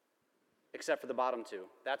 except for the bottom 2.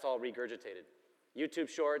 That's all regurgitated. YouTube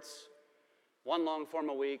Shorts, 1 long form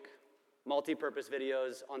a week, multi-purpose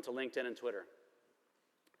videos onto LinkedIn and Twitter.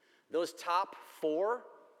 Those top 4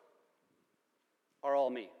 are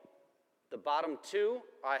all me. The bottom 2,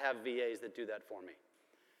 I have VAs that do that for me.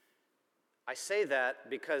 I say that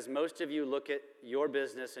because most of you look at your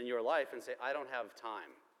business and your life and say, I don't have time.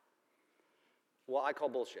 Well, I call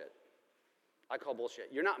bullshit. I call bullshit.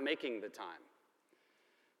 You're not making the time.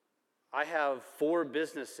 I have 4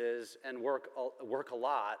 businesses and work a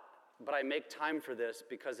lot, but I make time for this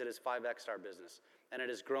because it is 5X our business, and it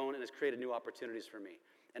has grown and has created new opportunities for me,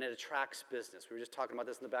 and it attracts business. We were just talking about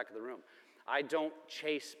this in the back of the room. I don't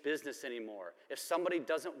chase business anymore. If somebody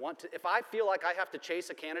doesn't want to, if I feel like I have to chase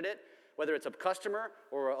a candidate, whether it's a customer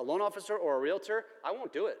or a loan officer or a realtor, I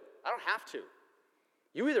won't do it. I don't have to.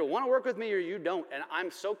 You either want to work with me or you don't, and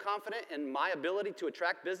I'm so confident in my ability to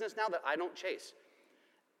attract business now that I don't chase.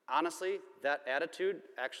 Honestly, that attitude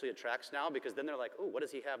actually attracts now because then they're like, oh, what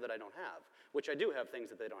does he have that I don't have? Which I do have things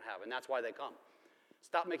that they don't have, and that's why they come.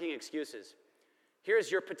 Stop making excuses.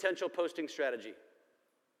 Here's your potential posting strategy.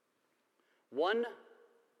 1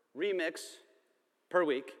 remix per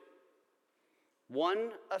week, 1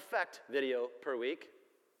 effect video per week.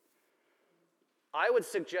 I would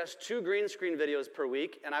suggest 2 green screen videos per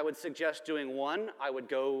week, and I would suggest doing 1. I would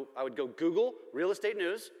go Google real estate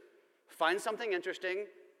news, find something interesting,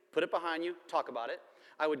 put it behind you, talk about it.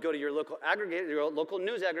 I would go to your local aggregator, your local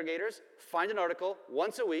news aggregators, find an article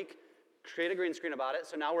once a week, create a green screen about it.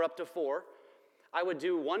 So now we're up to 4. I would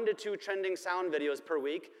do 1 to 2 trending sound videos per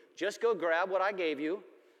week. Just go grab what I gave you.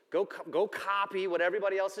 Go copy what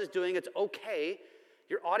everybody else is doing. It's okay.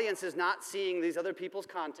 Your audience is not seeing these other people's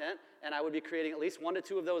content, and I would be creating at least 1 to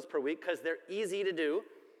 2 of those per week because they're easy to do.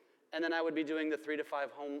 And then I would be doing the 3 to 5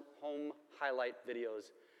 home highlight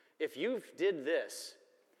videos. If you did this,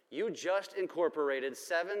 you just incorporated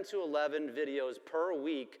 7 to 11 videos per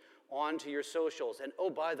week onto your socials. And oh,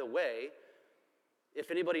 by the way,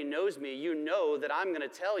 if anybody knows me, you know that I'm going to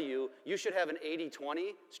tell you, you should have an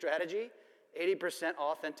 80-20 strategy, 80%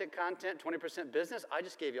 authentic content, 20% business. I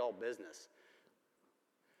just gave you all business.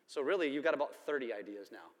 So really, you've got about 30 ideas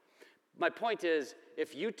now. My point is,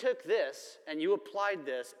 if you took this and you applied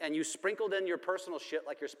this and you sprinkled in your personal shit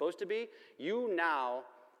like you're supposed to be, you now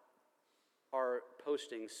are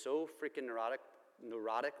posting so freaking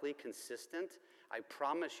neurotically consistent. I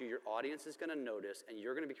promise you your audience is going to notice, and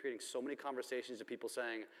you're going to be creating so many conversations of people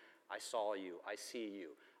saying, I saw you, I see you,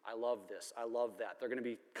 I love this, I love that. They're going to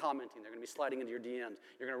be commenting, they're going to be sliding into your DMs.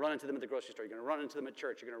 You're going to run into them at the grocery store, you're going to run into them at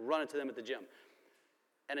church, you're going to run into them at the gym.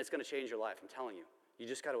 And it's going to change your life, I'm telling you. You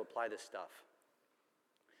just got to apply this stuff.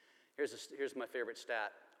 Here's my favorite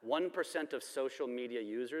stat. 1% of social media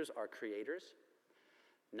users are creators.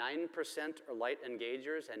 9% are light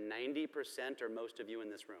engagers, and 90% are most of you in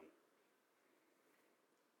this room.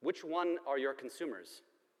 Which one are your consumers?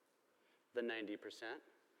 The 90%.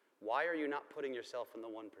 Why are you not putting yourself in the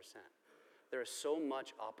 1%? There is so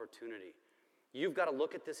much opportunity. You've got to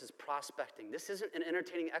look at this as prospecting. This isn't an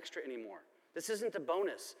entertaining extra anymore. This isn't a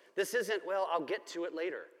bonus. This isn't, well, I'll get to it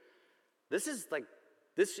later.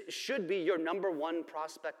 This should be your number 1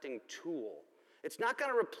 prospecting tool. It's not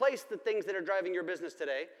going to replace the things that are driving your business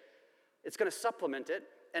today. It's going to supplement it.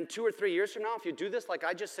 And 2 or 3 years from now, if you do this like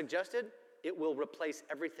I just suggested, it will replace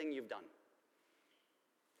everything you've done.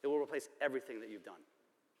 It will replace everything that you've done.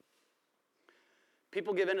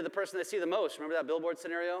 People give in to the person they see the most. Remember that billboard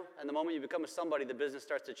scenario? And the moment you become a somebody, the business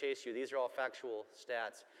starts to chase you. These are all factual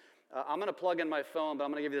stats. I'm going to plug in my phone, but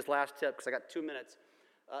I'm going to give you this last tip because I got 2 minutes.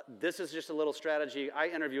 This is just a little strategy. I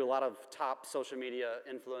interview a lot of top social media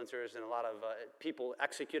influencers and a lot of people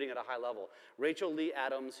executing at a high level. Rachel Lee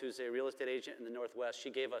Adams, who's a real estate agent in the Northwest, she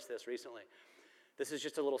gave us this recently. This is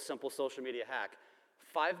just a little simple social media hack.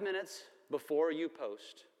 5 minutes before you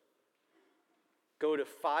post, go to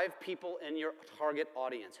 5 people in your target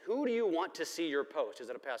audience. Who do you want to see your post? Is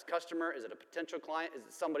it a past customer? Is it a potential client? Is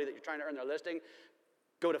it somebody that you're trying to earn their listing?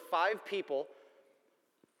 Go to 5 people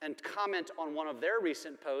and comment on one of their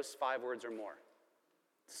recent posts 5 words or more.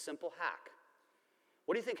 It's a simple hack.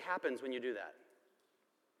 What do you think happens when you do that?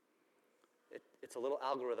 It's a little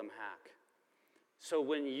algorithm hack. So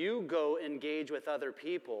when you go engage with other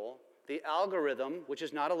people, the algorithm, which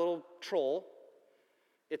is not a little troll,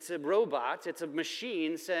 it's a robot, it's a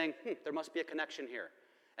machine saying, there must be a connection here.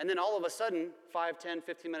 And then all of a sudden, 5, 10,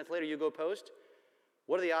 15 minutes later, you go post.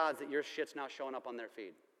 What are the odds that your shit's now showing up on their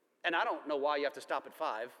feed? And I don't know why you have to stop at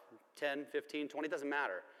 5, 10, 15, 20, it doesn't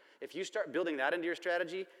matter. If you start building that into your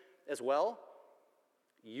strategy as well,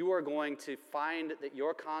 you are going to find that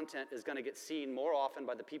your content is going to get seen more often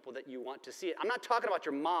by the people that you want to see it. I'm not talking about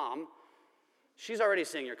your mom. She's already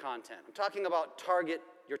seeing your content. I'm talking about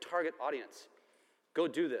your target audience. Go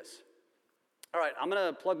do this. All right, I'm going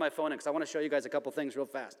to plug my phone in because I want to show you guys a couple things real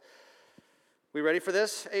fast. We ready for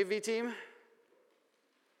this, AV team?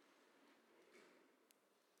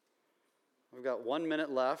 We've got 1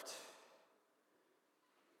 minute left.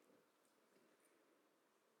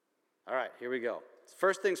 All right, here we go.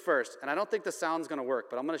 First things first, and I don't think the sound's going to work,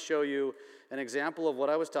 but I'm going to show you an example of what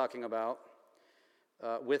I was talking about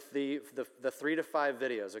with the 3 to 5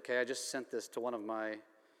 videos, okay? I just sent this to one of my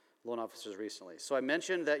loan officers recently. So I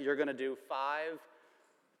mentioned that you're going to do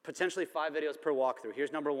potentially 5 videos per walkthrough.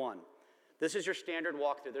 Here's number 1. This is your standard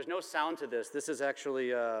walkthrough. There's no sound to this. This is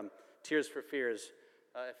actually Tears for Fears.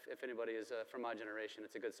 If anybody is from my generation,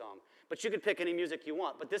 it's a good song. But you could pick any music you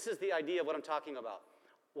want. But this is the idea of what I'm talking about.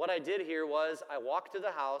 What I did here was I walked through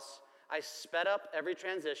the house. I sped up every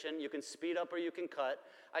transition. You can speed up or you can cut.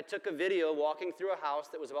 I took a video walking through a house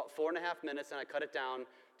that was about 4.5 minutes, and I cut it down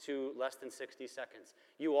to less than 60 seconds.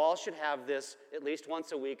 You all should have this at least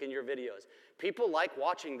once a week in your videos. People like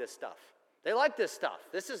watching this stuff. They like this stuff.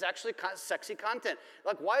 This is actually sexy content.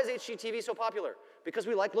 Like, why is HGTV so popular? Because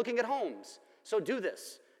we like looking at homes. So do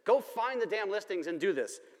this. Go find the damn listings and do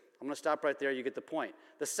this. I'm going to stop right there. You get the point.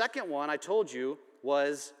 The second one I told you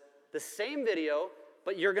was the same video,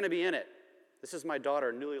 but you're going to be in it. This is my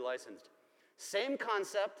daughter, newly licensed. Same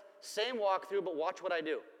concept, same walkthrough, but watch what I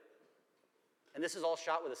do. And this is all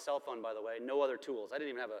shot with a cell phone, by the way, no other tools.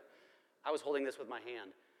 I was holding this with my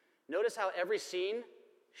hand. Notice how every scene,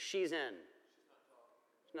 she's in.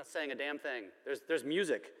 She's not saying a damn thing. There's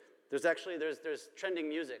music. There's trending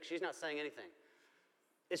music. She's not saying anything.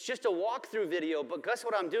 It's just a walkthrough video, but guess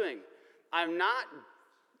what I'm doing? I'm not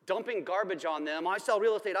dumping garbage on them. I sell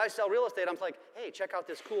real estate. I'm like, hey, check out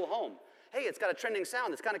this cool home. Hey, it's got a trending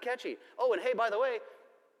sound. It's kind of catchy. Oh, and hey, by the way,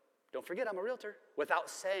 don't forget I'm a realtor, without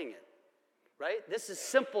saying it, right? This is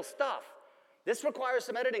simple stuff. This requires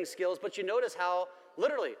some editing skills, but you notice how,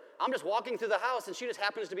 literally, I'm just walking through the house and she just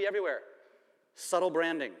happens to be everywhere. Subtle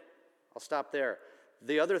branding. I'll stop there.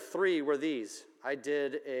 The other 3 were these. I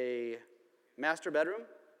did a master bedroom.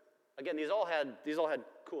 Again, these all had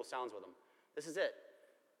cool sounds with them. This is it.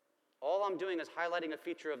 All I'm doing is highlighting a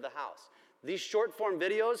feature of the house. These short form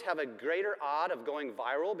videos have a greater odd of going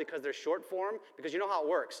viral because they're short form, because you know how it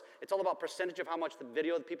works. It's all about percentage of how much the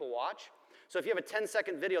video that people watch. So if you have a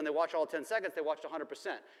 10-second video and they watch all 10 seconds, they watched 100%.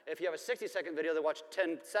 If you have a 60-second video, they watch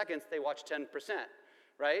 10 seconds, they watch 10%,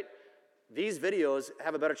 right? These videos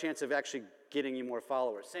have a better chance of actually getting you more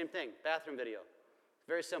followers. Same thing, bathroom video.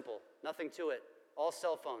 Very simple, nothing to it. All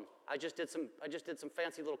cell phone. I just did some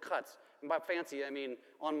fancy little cuts. And by fancy, I mean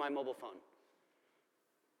on my mobile phone.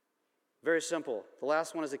 Very simple. The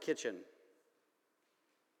last one is a kitchen.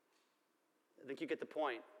 I think you get the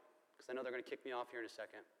point, because I know they're going to kick me off here in a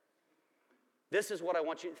second. This is what I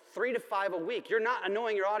want you, 3 to 5 a week. You're not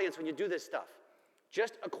annoying your audience when you do this stuff.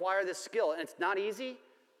 Just acquire this skill. And it's not easy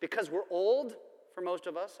because we're old, for most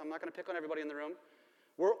of us. I'm not going to pick on everybody in the room.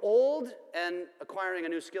 We're old, and acquiring a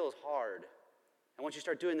new skill is hard. And once you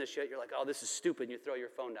start doing this shit, you're like, oh, this is stupid, and you throw your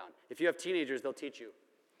phone down. If you have teenagers, they'll teach you.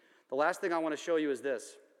 The last thing I want to show you is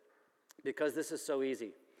this, because this is so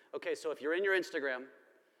easy. Okay, so if you're in your Instagram,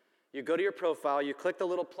 you go to your profile, you click the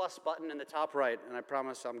little plus button in the top right, and I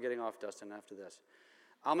promise I'm getting off, Dustin, after this.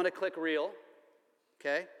 I'm going to click Reel,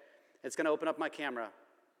 okay? It's going to open up my camera.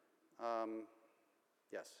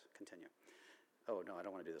 Yes, continue. Oh, no, I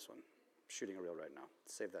don't want to do this one. I'm shooting a reel right now.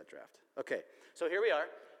 Save that draft. Okay, so here we are.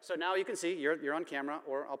 So now you can see you're on camera,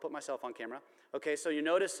 or I'll put myself on camera. Okay, so you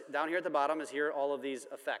notice down here at the bottom is here all of these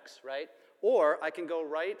effects, right? Or I can go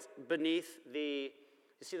right beneath you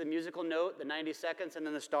see the musical note, the 90 seconds, and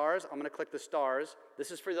then the stars? I'm going to click the stars.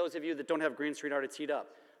 This is for those of you that don't have green screen already teed up.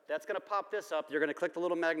 That's going to pop this up. You're going to click the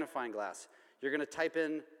little magnifying glass. You're going to type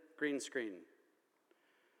in green screen.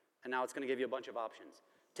 And now it's going to give you a bunch of options.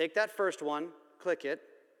 Take that first one, click it,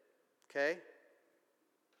 okay?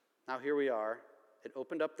 Now here we are. It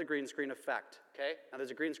opened up the green screen effect, okay? Now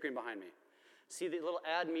there's a green screen behind me. See the little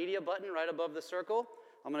Add Media button right above the circle?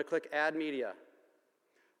 I'm going to click Add Media.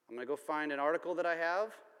 I'm going to go find an article that I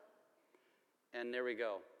have, and there we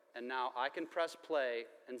go. And now I can press play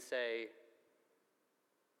and say,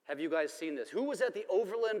 have you guys seen this? Who was at the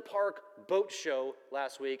Overland Park Boat Show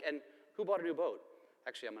last week, and who bought a new boat?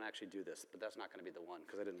 Actually, I'm going to actually do this, but that's not going to be the one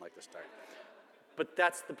because I didn't like the start. But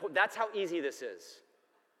that's how easy this is.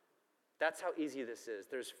 That's how easy this is.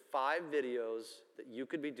 There's 5 videos that you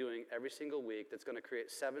could be doing every single week that's going to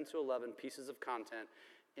create 7 to 11 pieces of content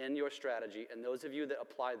in your strategy. And those of you that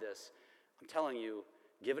apply this, I'm telling you,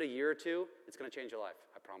 give it a year or two, it's going to change your life.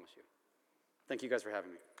 I promise you. Thank you guys for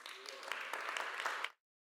having me.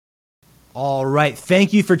 All right.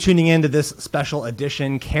 Thank you for tuning in to this special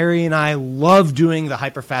edition. Carrie and I love doing the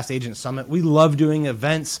Hyperfast Agent Summit. We love doing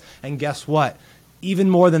events. And guess what? Even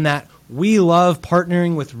more than that, we love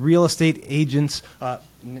partnering with real estate agents.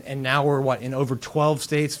 And now we're, in over 12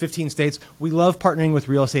 states, 15 states. We love partnering with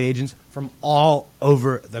real estate agents from all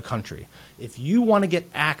over the country. If you want to get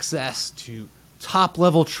access to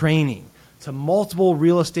top-level training, to multiple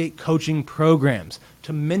real estate coaching programs,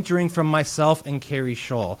 to mentoring from myself and Carrie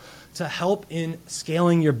Scholl, to help in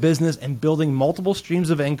scaling your business and building multiple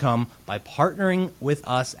streams of income by partnering with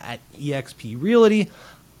us at eXp Realty,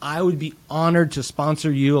 I would be honored to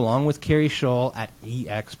sponsor you along with Carrie Scholl at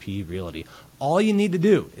eXp Realty. All you need to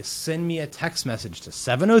do is send me a text message to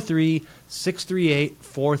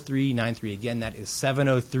 703-638-4393. Again, that is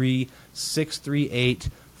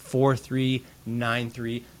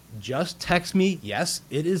 703-638-4393. Just text me, yes,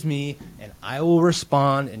 it is me, and I will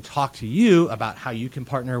respond and talk to you about how you can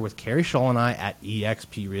partner with Carrie Scholl and I at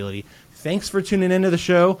eXp Realty. Thanks for tuning into the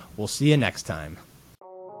show. We'll see you next time.